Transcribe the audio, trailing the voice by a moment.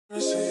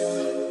Hello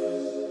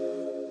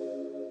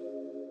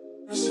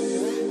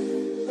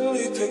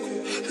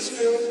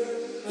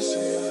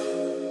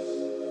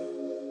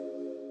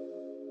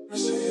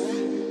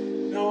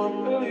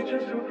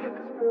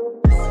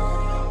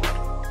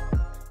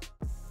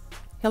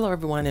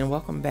everyone, and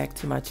welcome back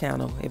to my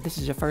channel. If this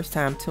is your first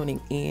time tuning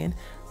in,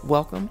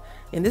 welcome.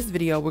 In this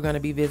video we're going to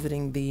be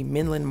visiting the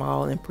Menlyn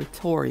Mall in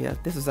Pretoria.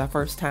 This is our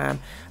first time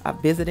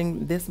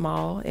visiting this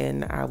mall,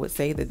 and I would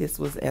say that this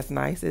was as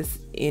nice as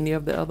any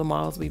of the other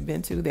malls we've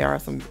been to. There are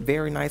some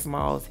very nice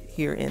malls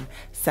here in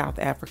South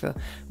Africa.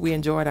 We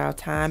enjoyed our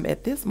time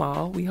at this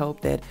mall. We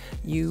hope that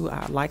you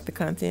like the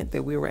content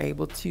that we were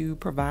able to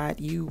provide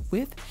you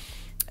with.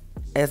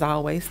 As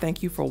always,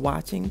 thank you for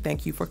watching.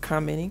 Thank you for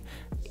commenting.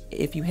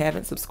 If you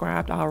haven't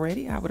subscribed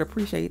already, I would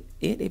appreciate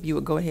it if you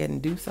would go ahead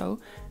and do so.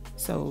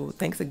 So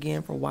thanks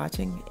again for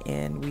watching,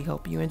 and we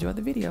hope you enjoy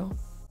the video.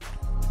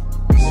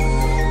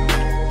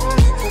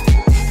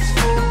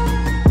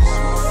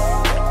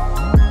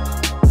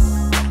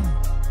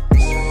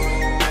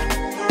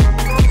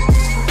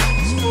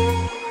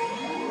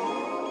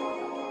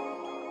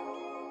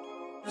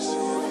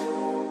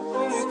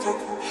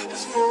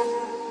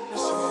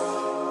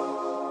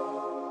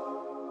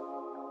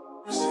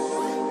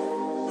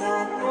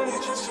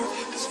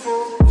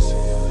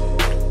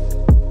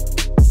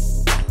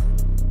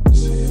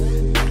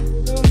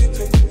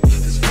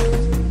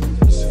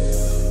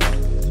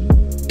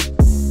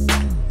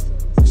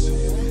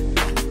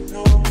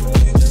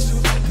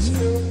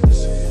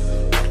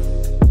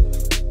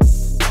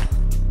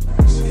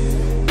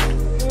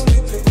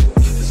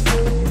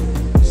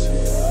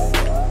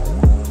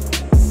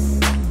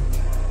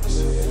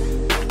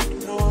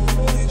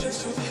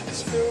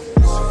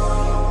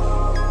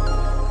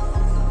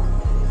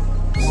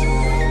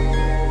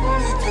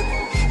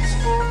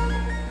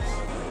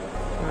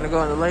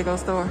 Go in the Lego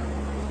store.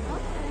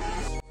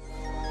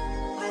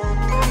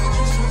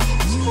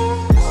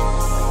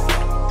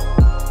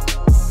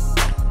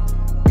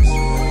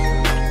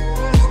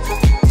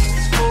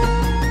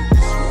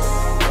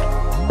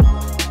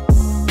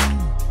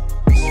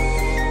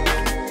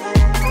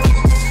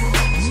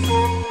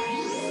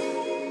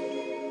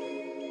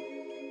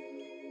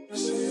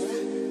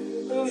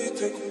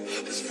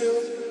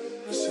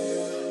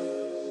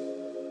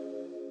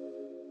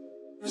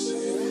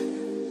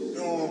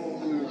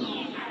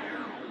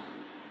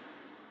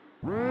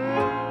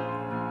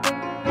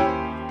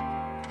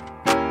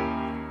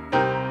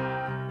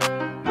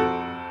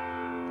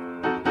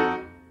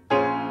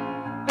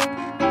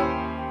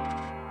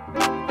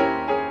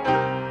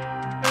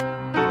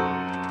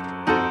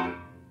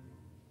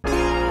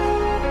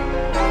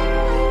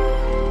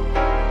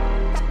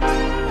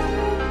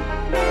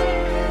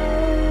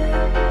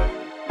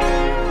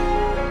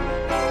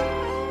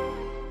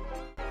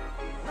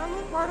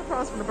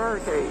 From the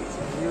bird cage,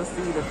 you'll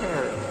see the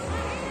parrot.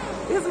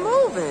 It's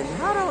moving.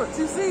 How don't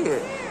you see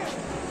it?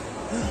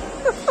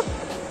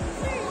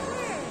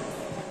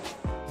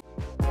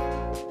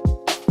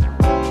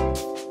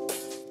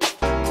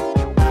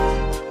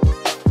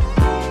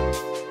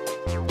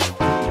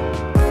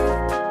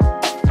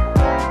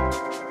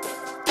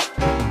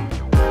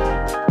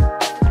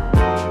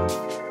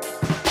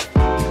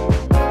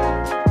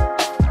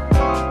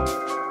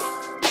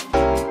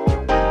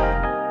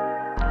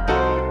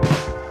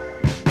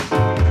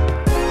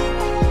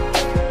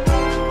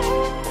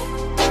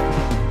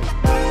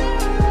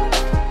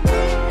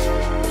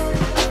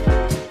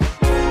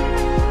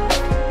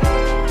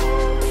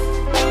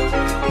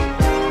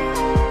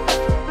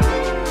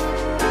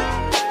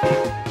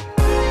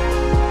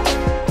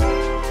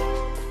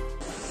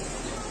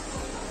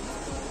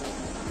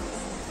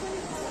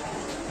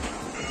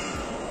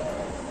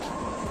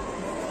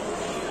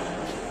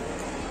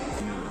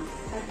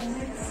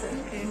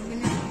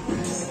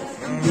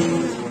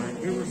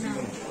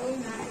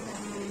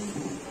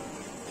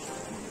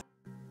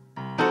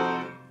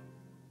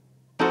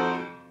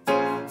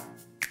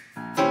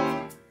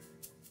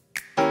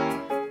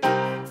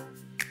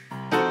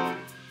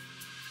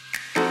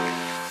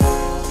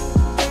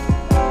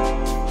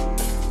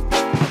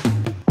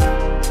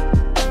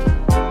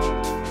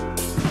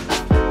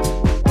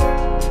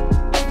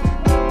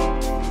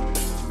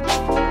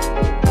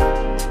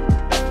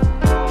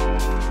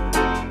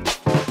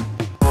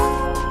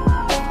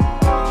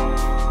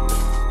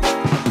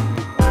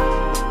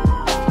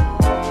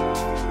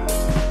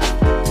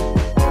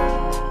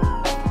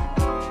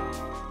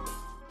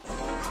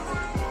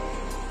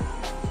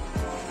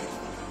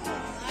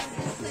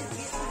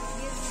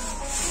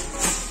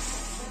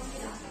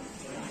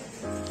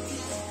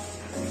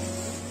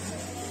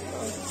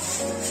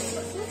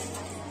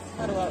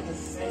 How do I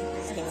just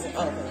scan it?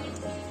 Oh.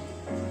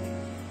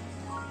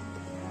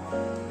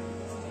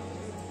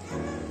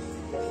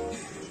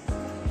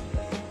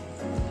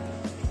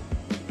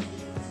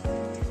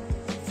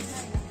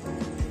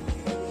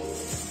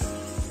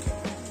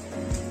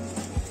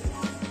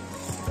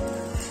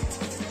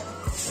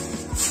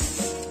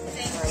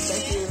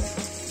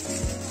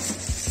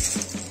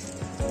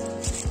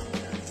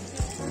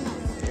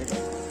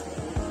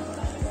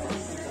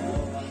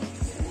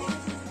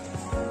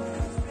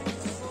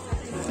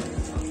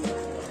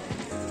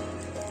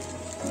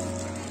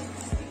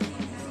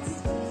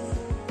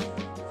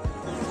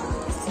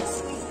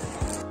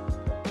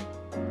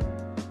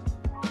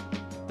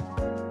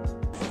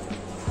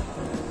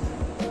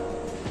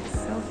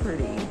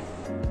 pretty.